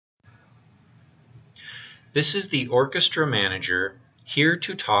This is the orchestra manager here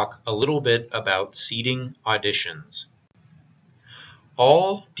to talk a little bit about seating auditions.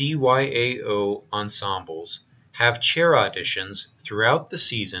 All DYAO ensembles have chair auditions throughout the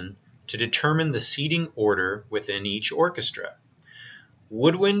season to determine the seating order within each orchestra.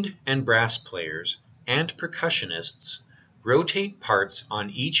 Woodwind and brass players and percussionists rotate parts on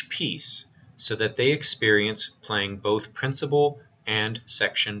each piece so that they experience playing both principal and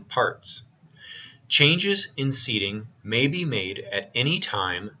section parts. Changes in seating may be made at any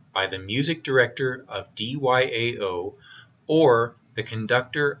time by the music director of DYAO or the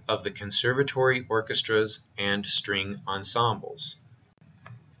conductor of the conservatory orchestras and string ensembles.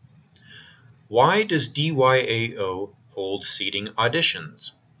 Why does DYAO hold seating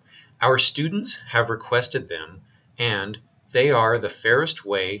auditions? Our students have requested them, and they are the fairest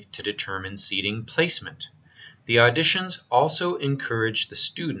way to determine seating placement. The auditions also encourage the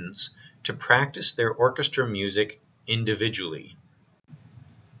students to practice their orchestra music individually.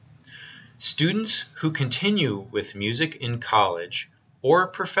 Students who continue with music in college or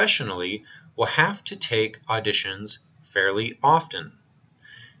professionally will have to take auditions fairly often.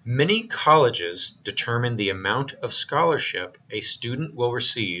 Many colleges determine the amount of scholarship a student will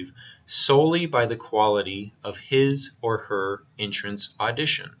receive solely by the quality of his or her entrance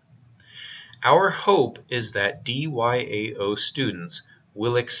audition. Our hope is that DYAO students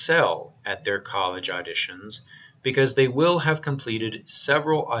will excel at their college auditions because they will have completed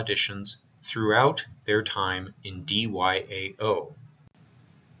several auditions throughout their time in DYAO.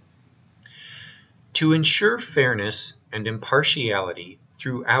 To ensure fairness and impartiality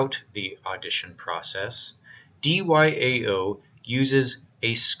throughout the audition process, DYAO uses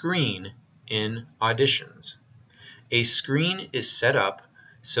a screen in auditions. A screen is set up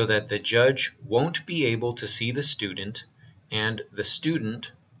so that the judge won't be able to see the student and the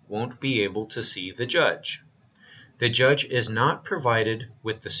student won't be able to see the judge. The judge is not provided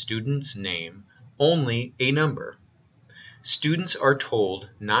with the student's name, only a number. Students are told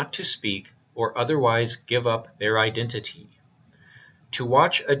not to speak or otherwise give up their identity. To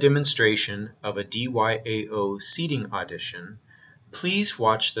watch a demonstration of a DYAO seating audition, please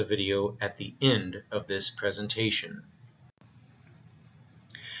watch the video at the end of this presentation.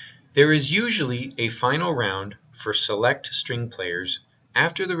 There is usually a final round for select string players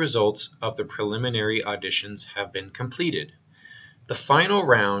after the results of the preliminary auditions have been completed. The final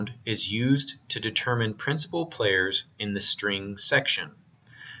round is used to determine principal players in the string section.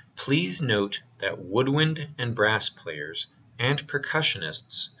 Please note that woodwind and brass players and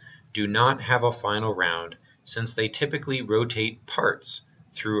percussionists do not have a final round since they typically rotate parts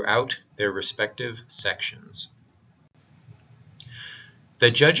throughout their respective sections. The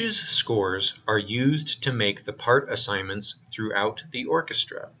judges' scores are used to make the part assignments throughout the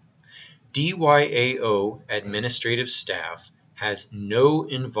orchestra. DYAO administrative staff has no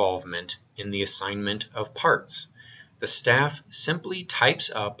involvement in the assignment of parts. The staff simply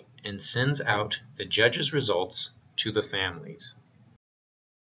types up and sends out the judges' results to the families.